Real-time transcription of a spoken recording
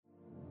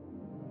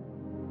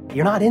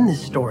You're not in this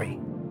story.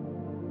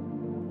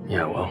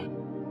 Yeah, well,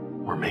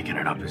 we're making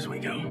it up as we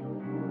go.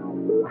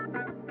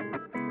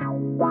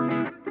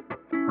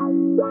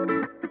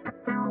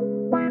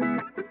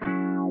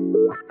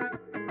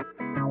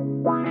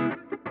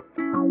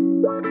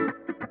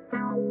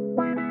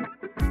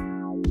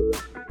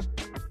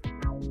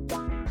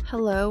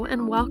 Hello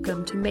and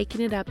welcome to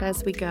Making It Up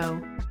As We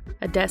Go,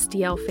 a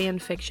Destiel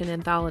fanfiction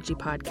anthology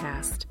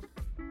podcast.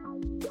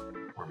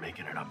 We're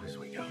making it up as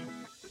we go.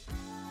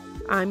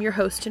 I'm your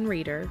host and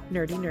reader,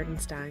 Nerdy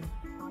Nerdenstein.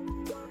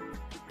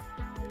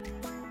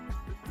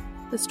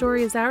 The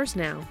story is ours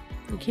now.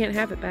 You can't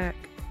have it back.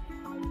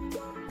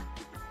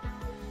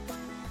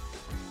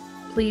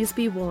 Please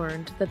be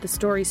warned that the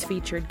stories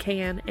featured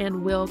can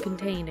and will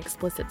contain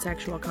explicit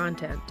sexual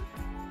content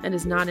and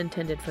is not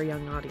intended for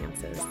young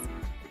audiences.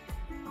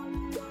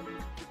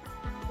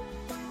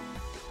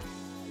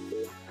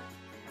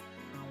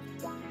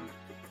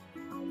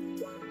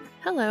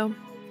 Hello.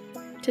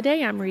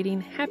 Today I'm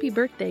reading Happy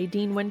Birthday,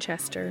 Dean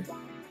Winchester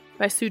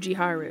by Suji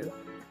Haru.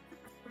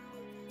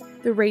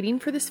 The rating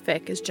for this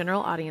fic is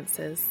general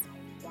audiences.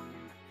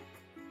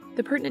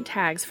 The pertinent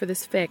tags for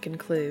this fic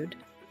include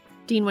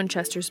Dean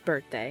Winchester's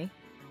birthday,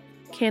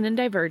 canon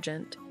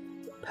divergent,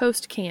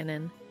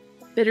 post-canon,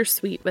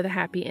 bittersweet with a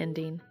happy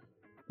ending,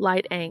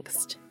 light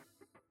angst,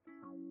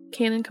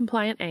 canon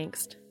compliant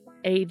angst,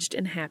 aged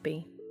and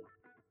happy.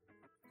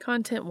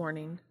 Content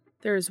warning.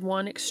 There is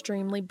one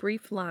extremely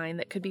brief line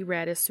that could be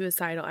read as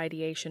suicidal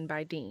ideation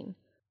by Dean.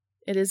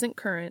 It isn't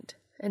current,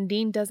 and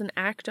Dean doesn't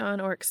act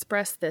on or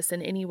express this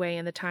in any way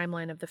in the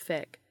timeline of the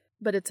fic,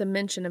 but it's a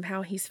mention of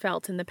how he's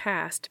felt in the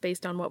past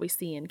based on what we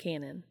see in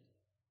canon.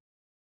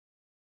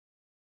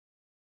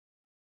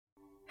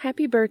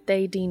 Happy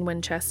Birthday, Dean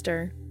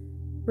Winchester.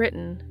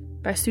 Written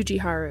by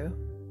Suji Haru.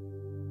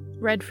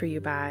 Read for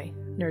you by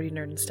Nerdy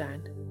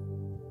Nerdenstein.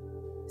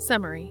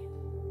 Summary.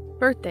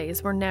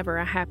 Birthdays were never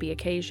a happy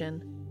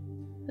occasion.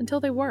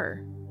 Until they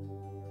were.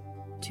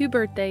 2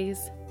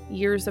 birthdays,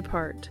 years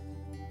apart.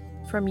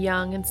 From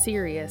young and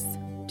serious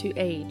to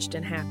aged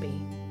and happy.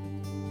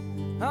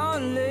 Oh,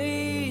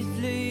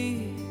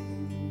 lately,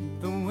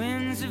 the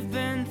winds have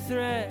been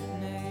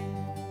threatening.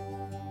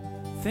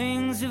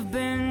 Things have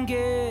been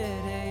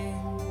getting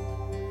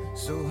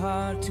so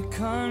hard to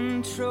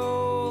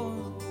control.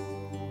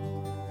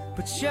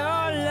 But your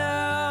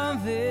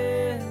love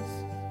is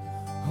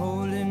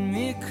holding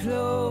me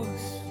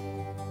close,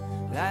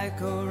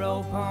 like a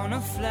rope on a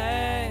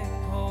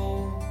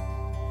flagpole.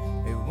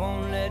 It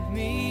won't let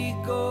me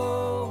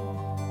go.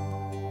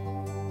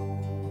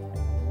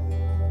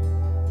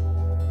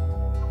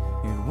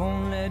 It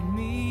won't let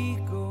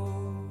me go.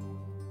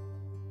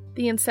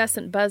 The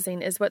incessant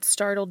buzzing is what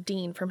startled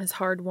Dean from his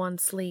hard-won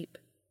sleep.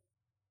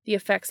 The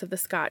effects of the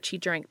scotch he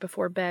drank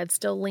before bed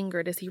still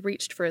lingered as he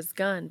reached for his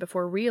gun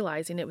before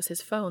realizing it was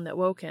his phone that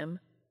woke him.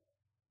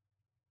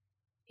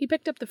 He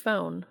picked up the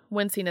phone,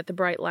 wincing at the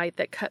bright light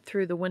that cut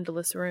through the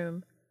windowless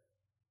room.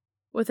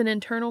 With an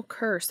internal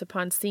curse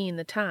upon seeing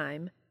the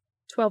time,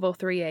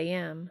 12:03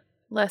 a.m.,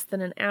 less than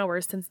an hour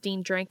since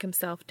Dean drank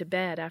himself to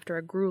bed after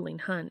a grueling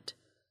hunt,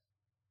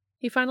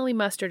 he finally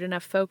mustered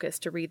enough focus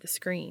to read the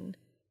screen.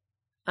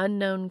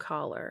 Unknown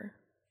caller.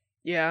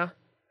 Yeah,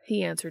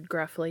 he answered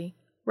gruffly,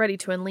 ready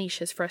to unleash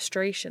his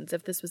frustrations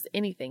if this was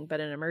anything but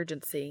an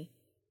emergency.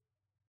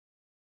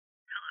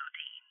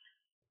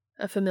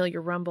 A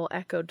familiar rumble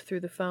echoed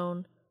through the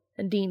phone,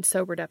 and Dean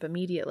sobered up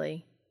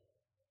immediately.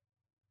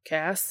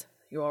 Cass,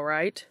 you all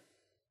right?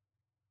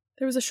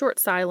 There was a short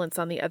silence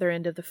on the other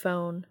end of the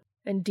phone,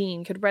 and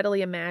Dean could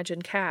readily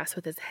imagine Cass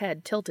with his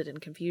head tilted in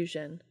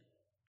confusion.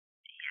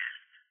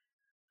 Yes,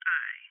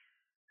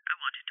 I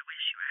wanted to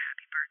wish you a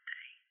happy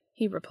birthday,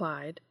 he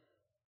replied.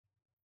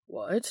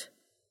 What? It's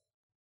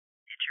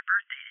your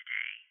birthday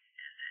today,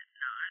 is it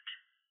not?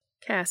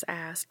 Cass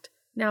asked,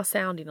 now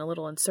sounding a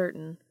little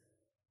uncertain.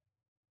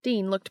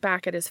 Dean looked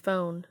back at his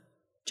phone.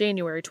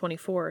 January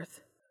 24th.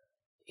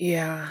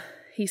 Yeah,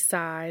 he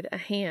sighed, a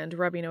hand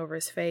rubbing over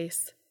his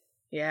face.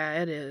 Yeah,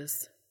 it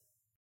is.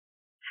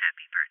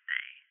 Happy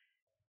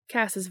birthday.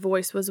 Cass's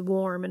voice was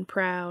warm and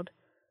proud.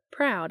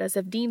 Proud as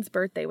if Dean's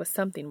birthday was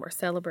something worth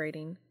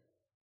celebrating.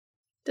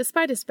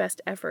 Despite his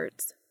best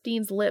efforts,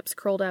 Dean's lips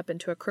curled up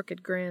into a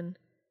crooked grin.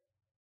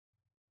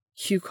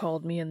 You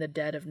called me in the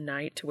dead of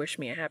night to wish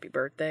me a happy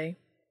birthday?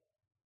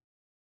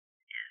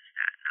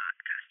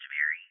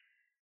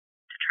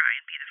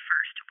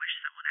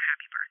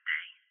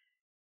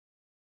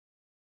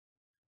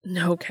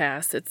 No,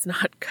 Cass, it's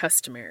not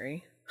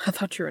customary. I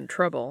thought you were in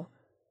trouble.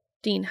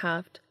 Dean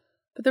huffed,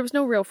 but there was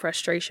no real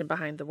frustration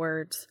behind the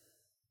words.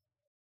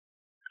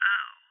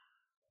 Oh.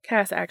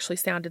 Cass actually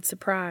sounded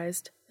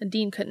surprised, and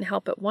Dean couldn't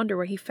help but wonder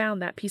where he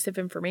found that piece of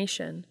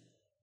information.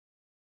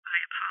 My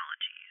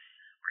apologies.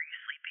 Were you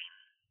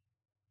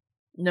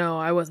sleeping? No,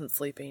 I wasn't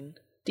sleeping,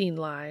 Dean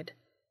lied.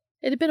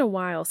 It had been a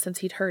while since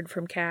he'd heard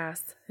from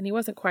Cass, and he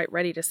wasn't quite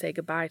ready to say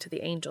goodbye to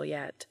the angel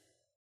yet.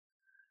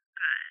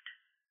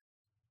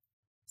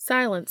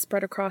 Silence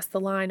spread across the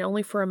line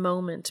only for a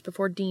moment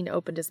before Dean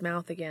opened his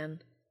mouth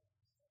again.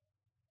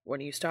 When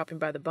are you stopping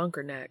by the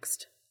bunker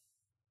next?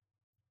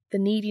 The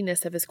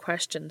neediness of his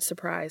question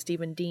surprised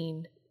even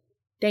Dean,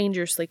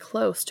 dangerously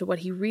close to what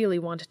he really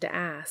wanted to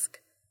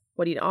ask,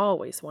 what he'd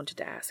always wanted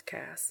to ask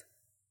Cass.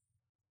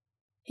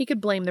 He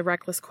could blame the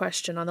reckless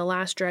question on the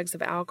last dregs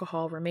of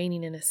alcohol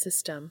remaining in his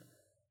system,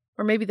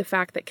 or maybe the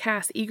fact that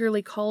Cass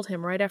eagerly called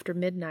him right after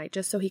midnight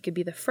just so he could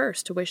be the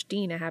first to wish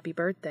Dean a happy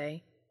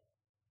birthday.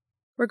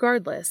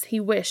 Regardless,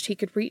 he wished he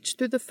could reach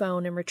through the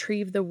phone and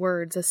retrieve the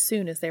words as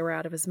soon as they were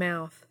out of his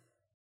mouth.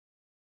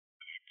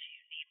 Did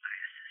you need my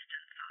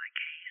assistance on a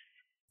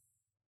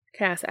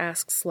case? Cass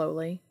asked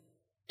slowly.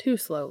 Too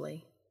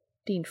slowly.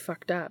 Dean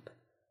fucked up.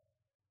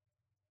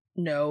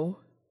 No.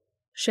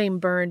 Shame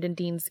burned in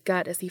Dean's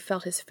gut as he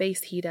felt his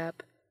face heat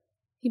up.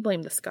 He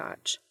blamed the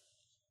scotch.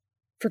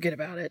 Forget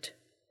about it,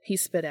 he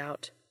spit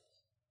out.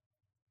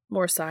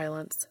 More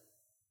silence.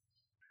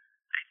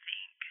 I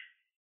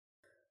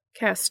think.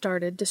 Cass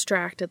started,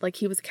 distracted, like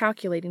he was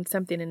calculating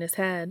something in his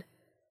head.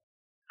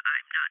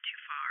 I'm not too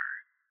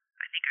far.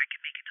 I think I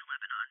can make it to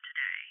Lebanon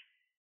today.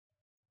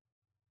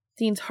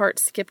 Dean's heart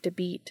skipped a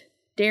beat,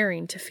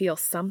 daring to feel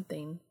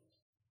something.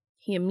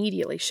 He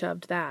immediately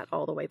shoved that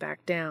all the way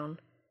back down.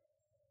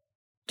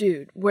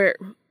 Dude, where...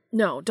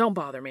 No, don't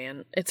bother,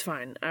 man. It's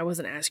fine. I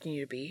wasn't asking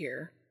you to be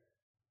here.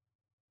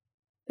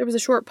 There was a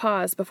short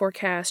pause before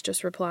Cass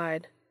just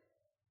replied.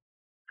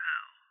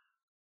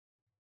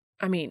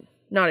 Oh. I mean,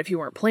 not if you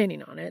weren't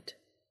planning on it,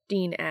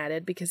 Dean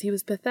added because he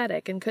was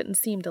pathetic and couldn't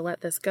seem to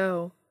let this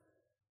go.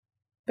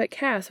 But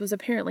Cass was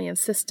apparently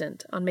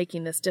insistent on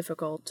making this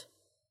difficult.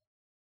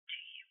 Do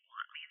you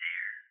want me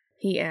there?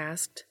 He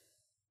asked.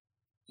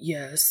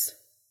 Yes.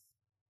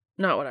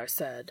 Not what I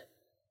said.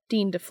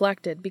 Dean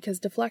deflected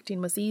because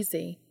deflecting was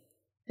easy.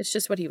 It's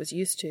just what he was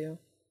used to.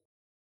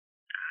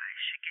 I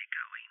should get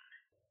going.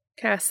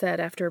 Cass said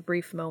after a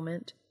brief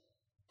moment,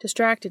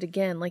 distracted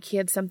again like he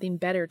had something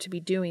better to be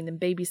doing than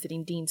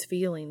babysitting Dean's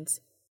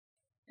feelings.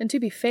 And to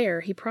be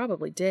fair, he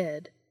probably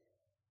did.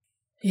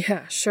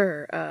 Yeah,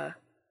 sure,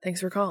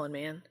 thanks for calling,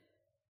 man.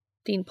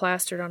 Dean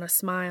plastered on a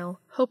smile,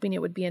 hoping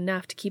it would be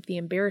enough to keep the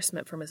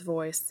embarrassment from his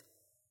voice.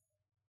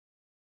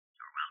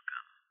 You're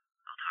welcome.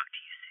 I'll talk to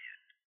you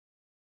soon.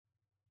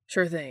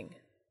 Sure thing.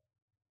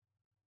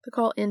 The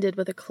call ended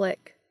with a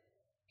click.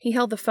 He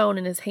held the phone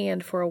in his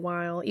hand for a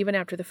while, even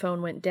after the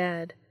phone went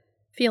dead,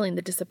 feeling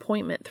the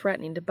disappointment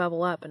threatening to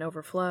bubble up and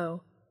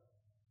overflow.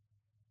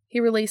 He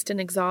released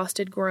an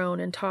exhausted groan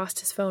and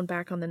tossed his phone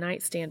back on the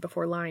nightstand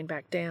before lying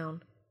back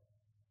down.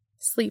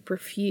 Sleep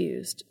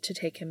refused to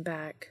take him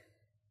back.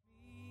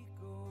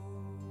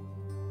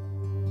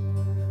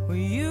 Well,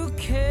 you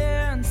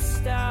can't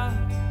stop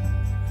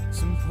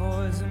some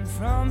poison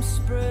from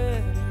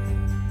spreading.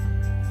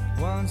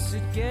 Once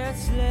it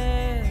gets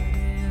let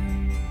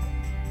in,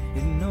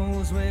 it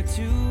knows where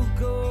to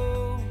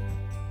go.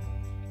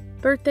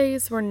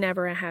 Birthdays were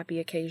never a happy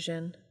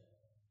occasion.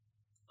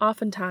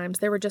 Oftentimes,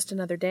 they were just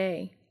another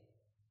day.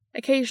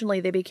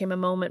 Occasionally, they became a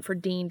moment for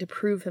Dean to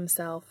prove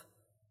himself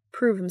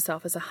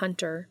as a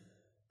hunter,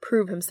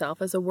 prove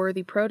himself as a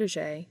worthy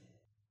protege,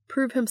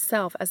 prove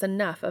himself as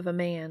enough of a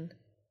man.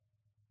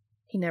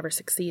 He never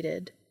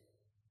succeeded.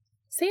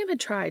 Sam had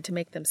tried to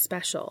make them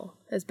special,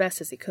 as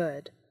best as he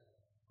could.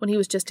 When he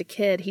was just a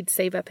kid, he'd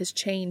save up his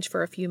change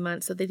for a few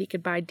months so that he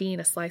could buy Dean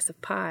a slice of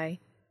pie.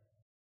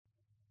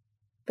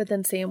 But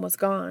then Sam was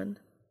gone,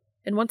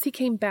 and once he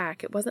came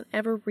back, it wasn't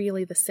ever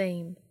really the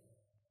same.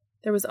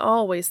 There was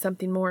always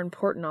something more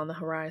important on the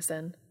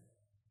horizon.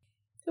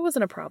 It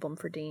wasn't a problem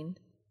for Dean.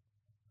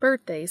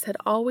 Birthdays had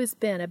always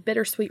been a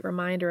bittersweet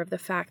reminder of the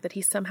fact that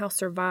he somehow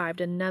survived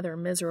another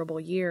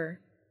miserable year.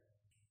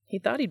 He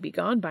thought he'd be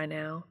gone by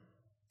now,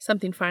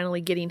 something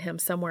finally getting him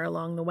somewhere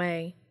along the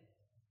way.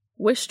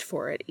 Wished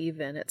for it,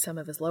 even, at some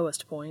of his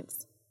lowest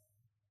points.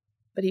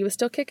 But he was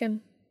still kicking,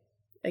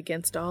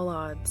 against all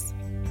odds.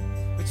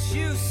 But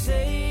you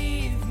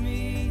saved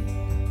me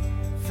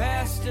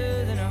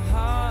faster than a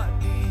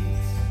heartbeat,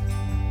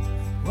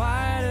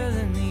 wider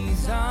than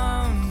these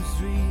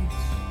arms reach,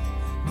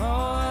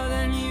 more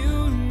than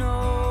you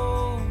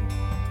know,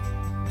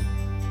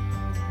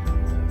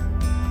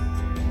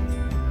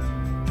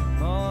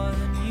 more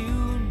than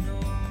you know.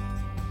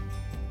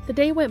 The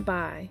day went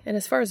by, and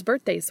as far as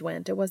birthdays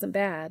went, it wasn't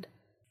bad.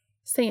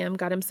 Sam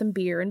got him some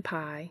beer and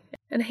pie,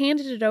 and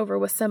handed it over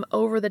with some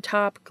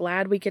over-the-top,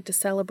 glad we get to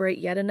celebrate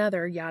yet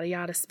another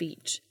yada-yada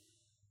speech.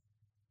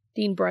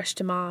 Dean brushed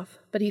him off,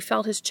 but he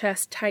felt his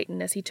chest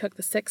tighten as he took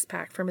the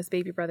six-pack from his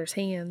baby brother's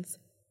hands.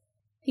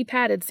 He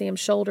patted Sam's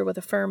shoulder with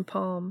a firm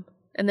palm,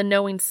 and the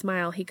knowing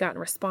smile he got in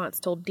response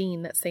told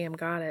Dean that Sam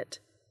got it.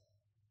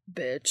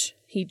 Bitch,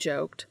 he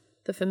joked,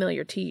 the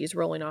familiar tease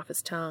rolling off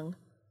his tongue.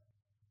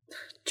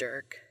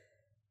 Jerk.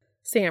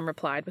 Sam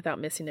replied without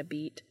missing a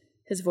beat,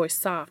 his voice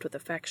soft with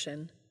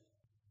affection.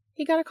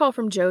 He got a call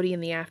from Jody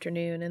in the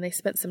afternoon, and they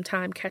spent some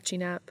time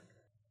catching up.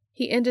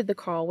 He ended the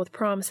call with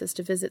promises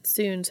to visit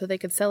soon so they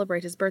could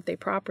celebrate his birthday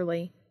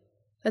properly,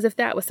 as if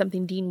that was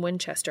something Dean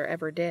Winchester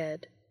ever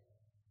did.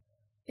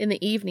 In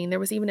the evening, there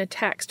was even a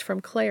text from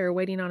Claire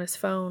waiting on his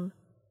phone.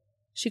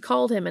 She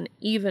called him an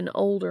even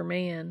older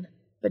man,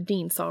 but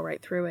Dean saw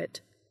right through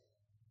it.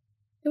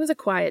 It was a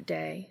quiet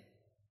day.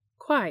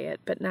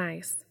 Quiet, but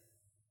nice.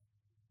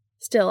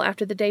 Still,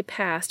 after the day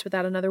passed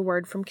without another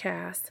word from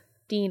Cass,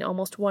 Dean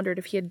almost wondered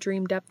if he had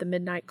dreamed up the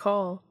midnight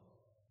call.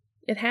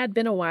 It had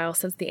been a while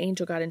since the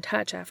angel got in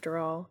touch, after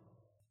all,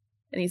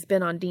 and he's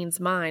been on Dean's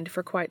mind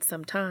for quite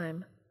some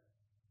time.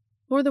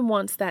 More than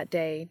once that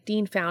day,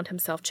 Dean found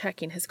himself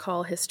checking his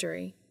call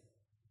history.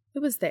 It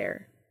was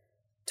there,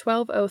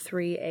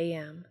 12:03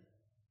 a.m.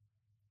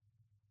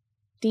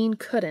 Dean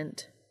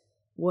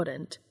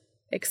wouldn't,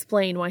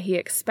 explain why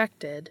he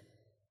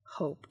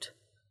hoped,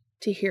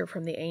 to hear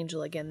from the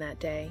angel again that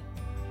day.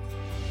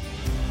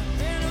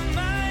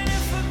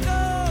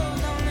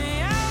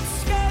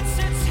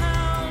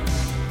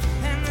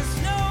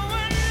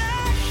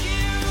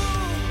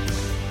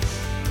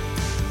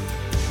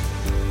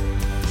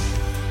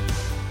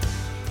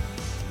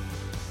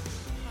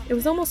 It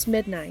was almost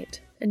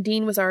midnight, and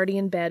Dean was already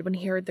in bed when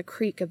he heard the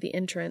creak of the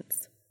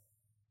entrance.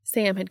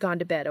 Sam had gone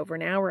to bed over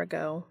an hour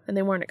ago, and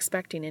they weren't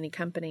expecting any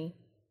company.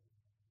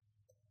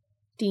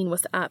 Dean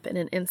was up in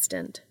an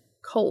instant,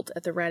 Colt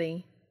at the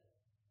ready.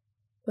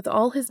 With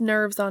all his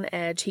nerves on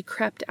edge, he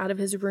crept out of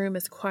his room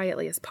as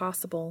quietly as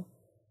possible,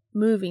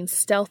 moving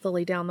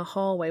stealthily down the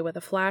hallway with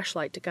a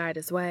flashlight to guide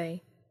his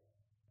way.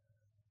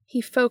 He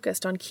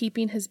focused on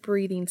keeping his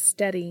breathing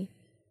steady,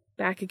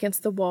 back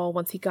against the wall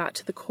once he got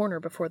to the corner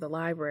before the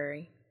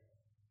library.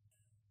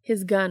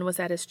 His gun was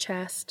at his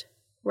chest,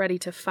 ready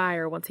to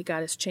fire once he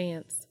got his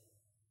chance.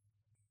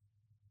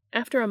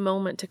 After a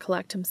moment to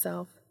collect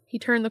himself, he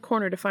turned the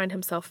corner to find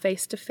himself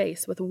face to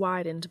face with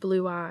widened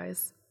blue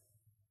eyes.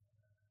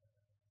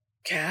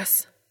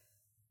 Cass?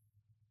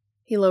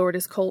 He lowered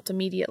his Colt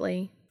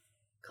immediately,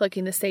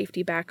 clicking the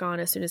safety back on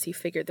as soon as he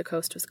figured the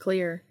coast was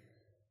clear.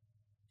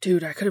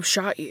 Dude, I could have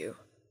shot you.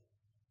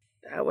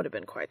 That would have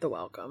been quite the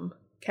welcome,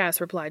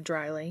 Cass replied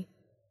dryly.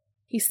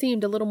 He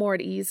seemed a little more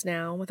at ease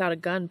now, without a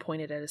gun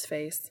pointed at his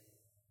face.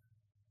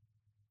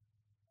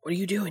 What are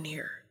you doing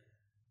here?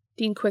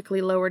 Dean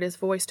quickly lowered his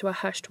voice to a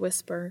hushed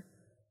whisper.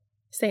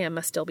 Sam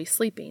must still be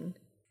sleeping.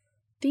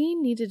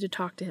 Dean needed to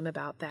talk to him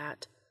about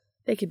that.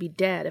 They could be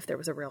dead if there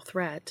was a real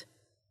threat.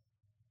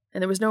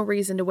 And there was no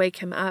reason to wake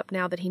him up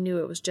now that he knew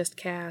it was just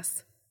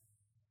Cass.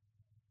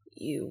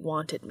 You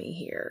wanted me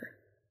here,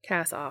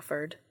 Cass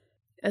offered,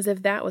 as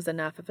if that was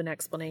enough of an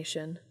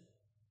explanation.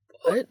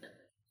 What?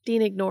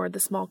 Dean ignored the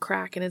small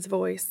crack in his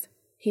voice.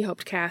 He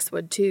hoped Cass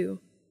would too.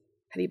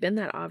 Had he been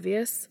that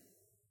obvious?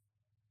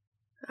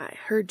 I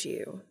heard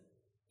you.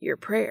 Your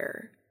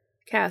prayer,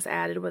 Cass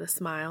added with a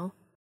smile.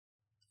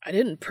 I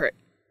didn't pray.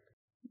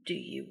 Do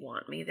you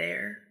want me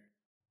there?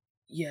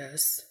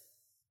 Yes.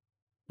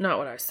 Not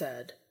what I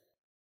said.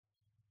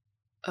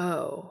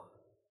 Oh.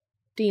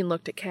 Dean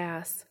looked at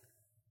Cass.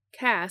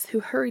 Cass, who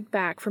hurried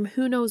back from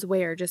who knows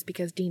where just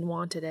because Dean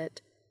wanted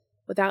it.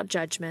 Without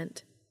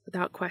judgment,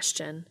 without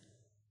question,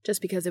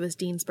 just because it was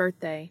Dean's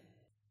birthday.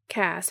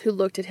 Cass, who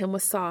looked at him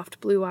with soft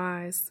blue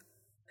eyes,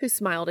 who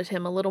smiled at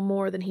him a little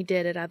more than he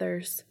did at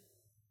others,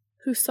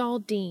 who saw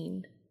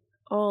Dean,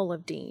 all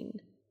of Dean,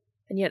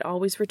 and yet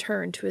always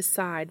returned to his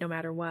side no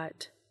matter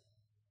what.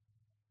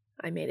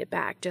 I made it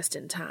back just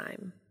in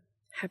time.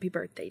 Happy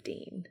birthday,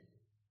 Dean.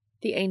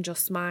 The angel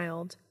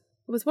smiled.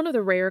 It was one of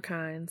the rare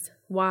kinds,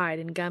 wide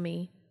and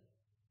gummy,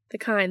 the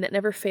kind that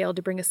never failed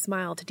to bring a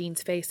smile to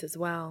Dean's face as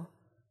well.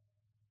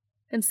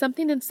 And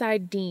something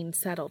inside Dean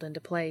settled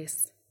into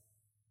place.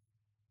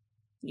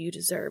 You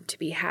deserve to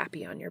be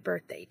happy on your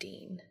birthday,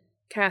 Dean,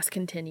 Cass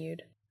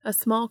continued. A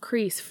small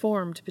crease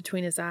formed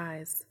between his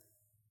eyes.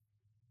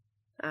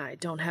 I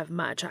don't have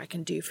much I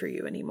can do for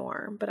you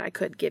anymore, but I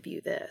could give you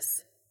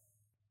this.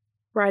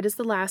 Right as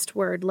the last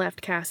word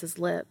left Cass's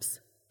lips,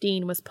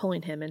 Dean was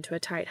pulling him into a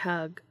tight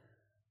hug.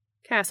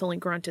 Cass only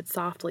grunted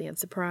softly in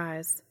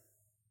surprise.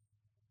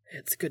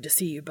 It's good to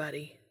see you,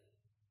 buddy.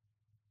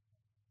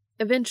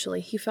 Eventually,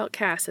 he felt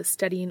Cass's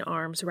steadying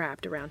arms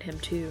wrapped around him,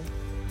 too.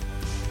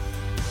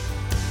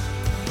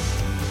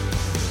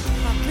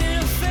 I've been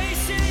a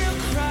face in the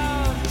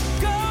crowd,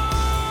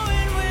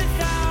 going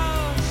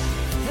without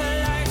the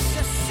likes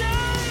of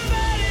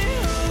somebody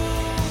who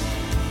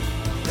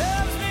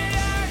loves me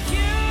like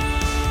you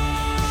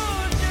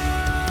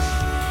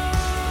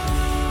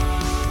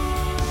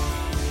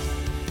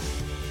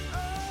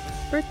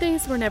do.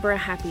 Birthdays were never a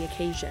happy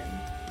occasion.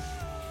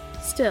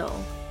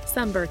 Still,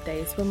 some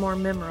birthdays were more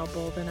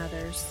memorable than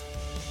others.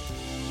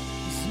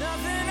 There's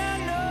nothing I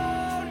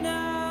know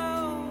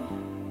now,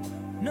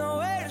 no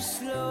way to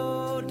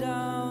slow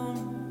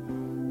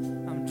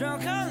down. I'm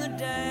drunk on the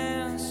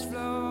dance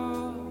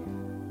floor,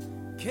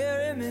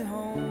 carry me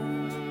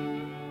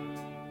home.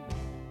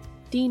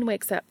 Dean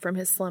wakes up from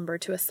his slumber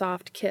to a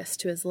soft kiss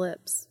to his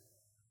lips.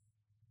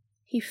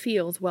 He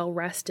feels well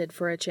rested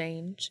for a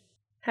change,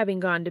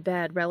 having gone to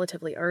bed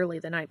relatively early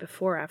the night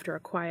before after a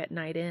quiet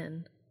night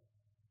in.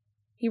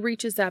 He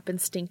reaches up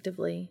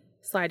instinctively,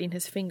 sliding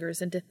his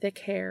fingers into thick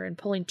hair and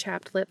pulling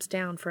chapped lips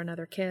down for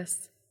another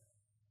kiss.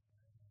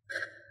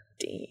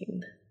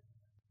 Dean.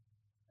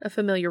 A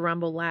familiar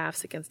rumble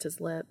laughs against his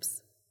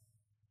lips.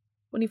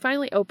 When he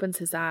finally opens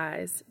his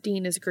eyes,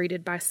 Dean is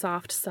greeted by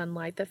soft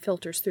sunlight that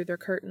filters through their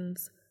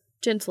curtains,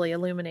 gently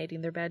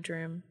illuminating their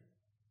bedroom.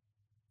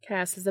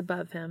 Cass is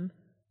above him,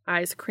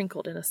 eyes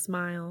crinkled in a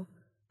smile,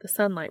 the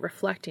sunlight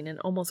reflecting in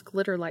almost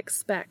glitter-like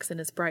specks in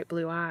his bright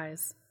blue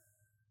eyes.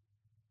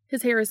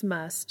 His hair is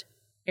mussed,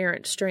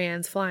 errant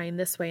strands flying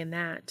this way and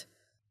that,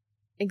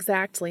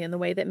 exactly in the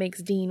way that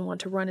makes Dean want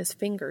to run his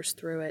fingers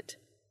through it.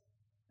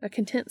 A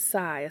content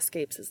sigh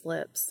escapes his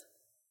lips.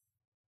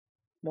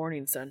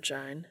 "Morning,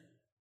 sunshine."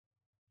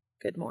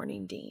 "Good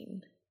morning,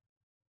 Dean."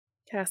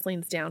 Cass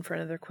leans down for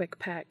another quick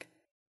peck,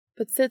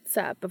 but sits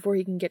up before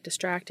he can get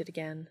distracted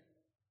again.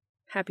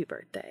 "Happy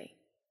birthday."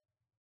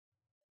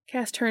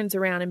 Cass turns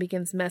around and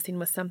begins messing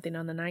with something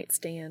on the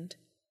nightstand.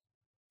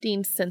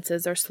 Dean's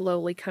senses are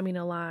slowly coming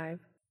alive,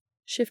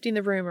 shifting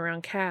the room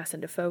around Cass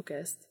into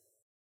focus.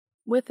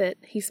 With it,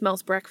 he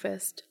smells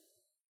breakfast.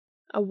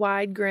 A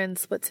wide grin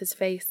splits his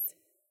face.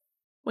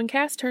 When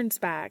Cass turns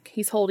back,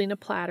 he's holding a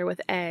platter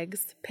with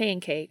eggs,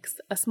 pancakes,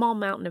 a small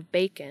mountain of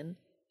bacon,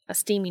 a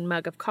steaming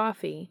mug of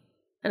coffee,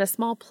 and a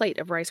small plate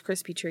of Rice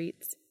Krispie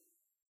treats.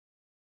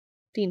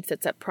 Dean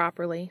sits up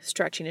properly,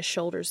 stretching his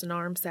shoulders and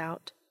arms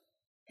out.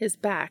 His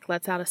back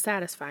lets out a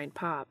satisfying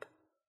pop.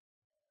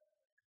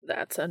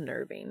 "That's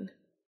unnerving,"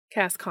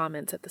 Cass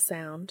comments at the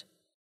sound.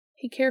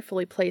 He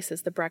carefully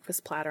places the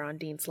breakfast platter on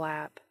Dean's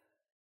lap.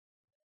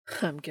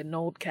 "I'm getting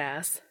old,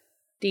 Cass."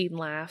 Dean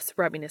laughs,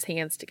 rubbing his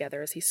hands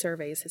together as he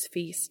surveys his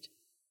feast.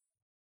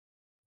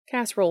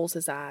 Cass rolls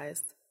his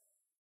eyes.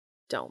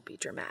 "Don't be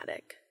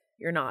dramatic.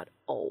 You're not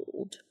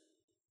old."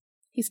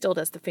 He still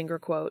does the finger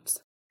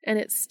quotes, and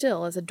it's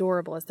still as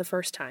adorable as the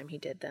first time he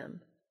did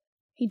them.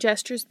 He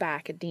gestures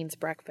back at Dean's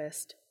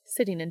breakfast,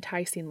 sitting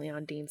enticingly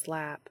on Dean's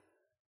lap.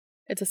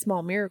 It's a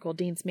small miracle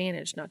Dean's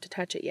managed not to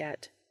touch it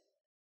yet.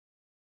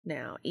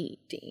 "Now eat,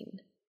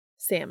 Dean.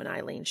 Sam and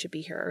Eileen should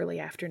be here early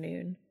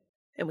afternoon,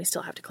 and we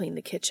still have to clean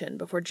the kitchen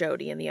before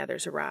Jody and the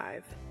others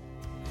arrive."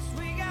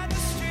 We got the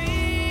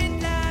street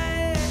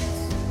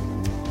lights,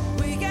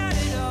 we got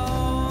it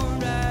all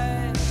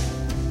right.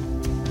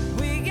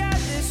 We got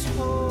this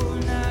whole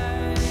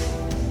night.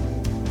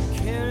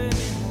 Carry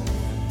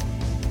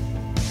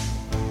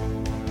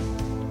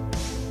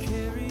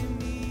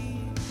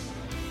me.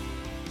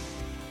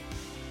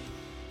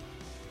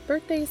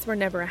 Birthdays were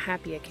never a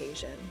happy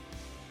occasion.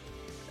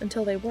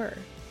 Until they were.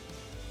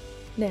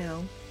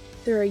 Now,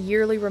 they're a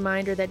yearly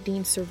reminder that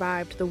Dean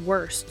survived the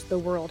worst the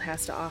world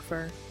has to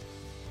offer.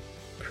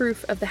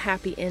 Proof of the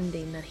happy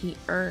ending that he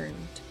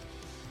earned.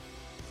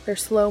 They're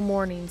slow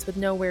mornings with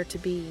nowhere to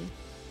be,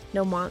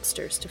 no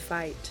monsters to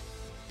fight.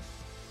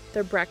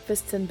 They're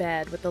breakfasts in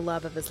bed with the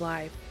love of his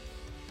life.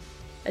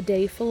 A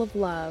day full of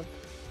love,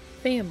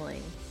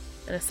 family,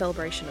 and a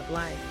celebration of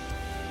life.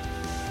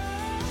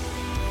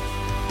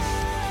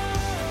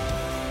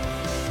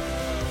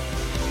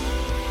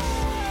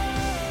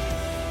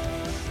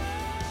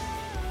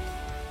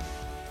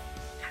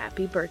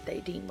 Happy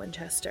birthday, Dean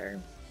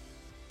Winchester.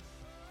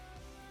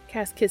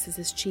 Cass kisses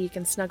his cheek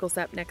and snuggles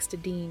up next to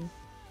Dean,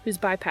 who's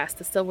bypassed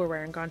the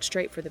silverware and gone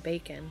straight for the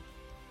bacon.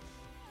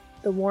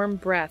 The warm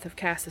breath of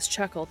Cass's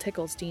chuckle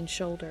tickles Dean's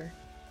shoulder.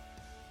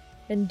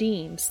 And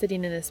Dean,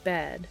 sitting in his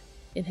bed,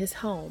 in his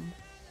home,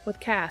 with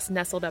Cass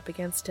nestled up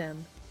against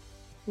him,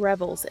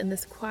 revels in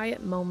this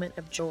quiet moment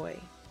of joy,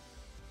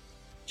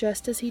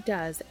 just as he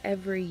does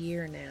every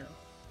year now.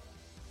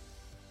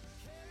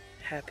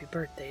 "Happy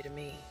birthday to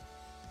me."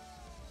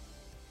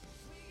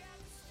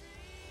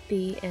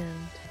 The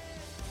end.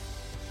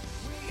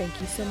 Thank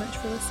you so much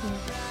for listening.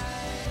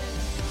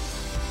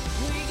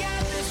 We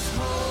got this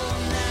whole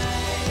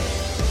night.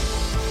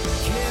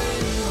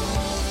 Carry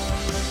on.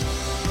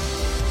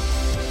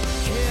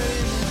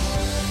 Carry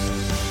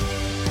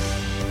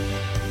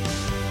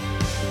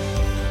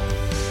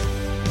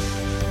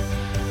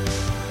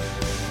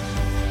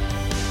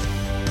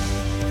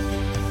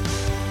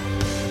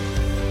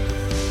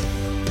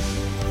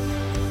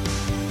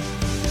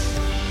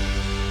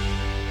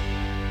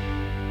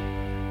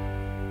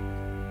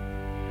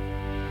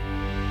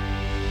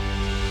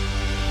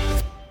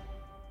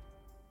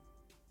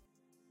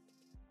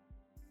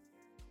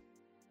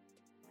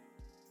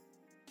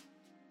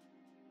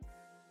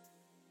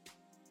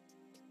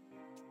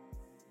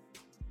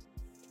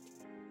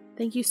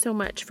Thank you so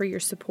much for your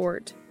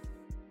support.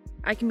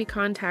 I can be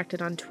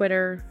contacted on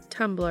Twitter,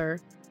 Tumblr,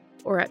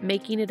 or at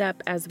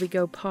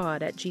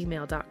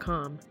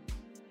makingitupaswegopod@gmail.com.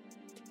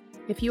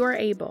 If you are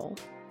able,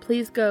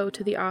 please go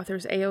to the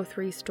author's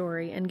AO3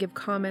 story and give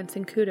comments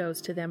and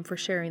kudos to them for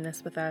sharing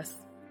this with us.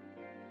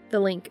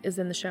 The link is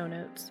in the show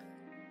notes.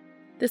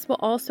 This will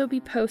also be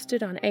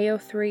posted on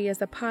AO3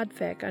 as a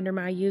podfic under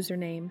my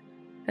username,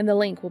 and the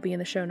link will be in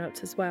the show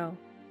notes as well.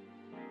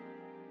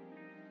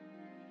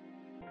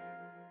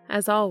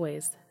 As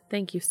always,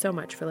 thank you so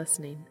much for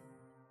listening.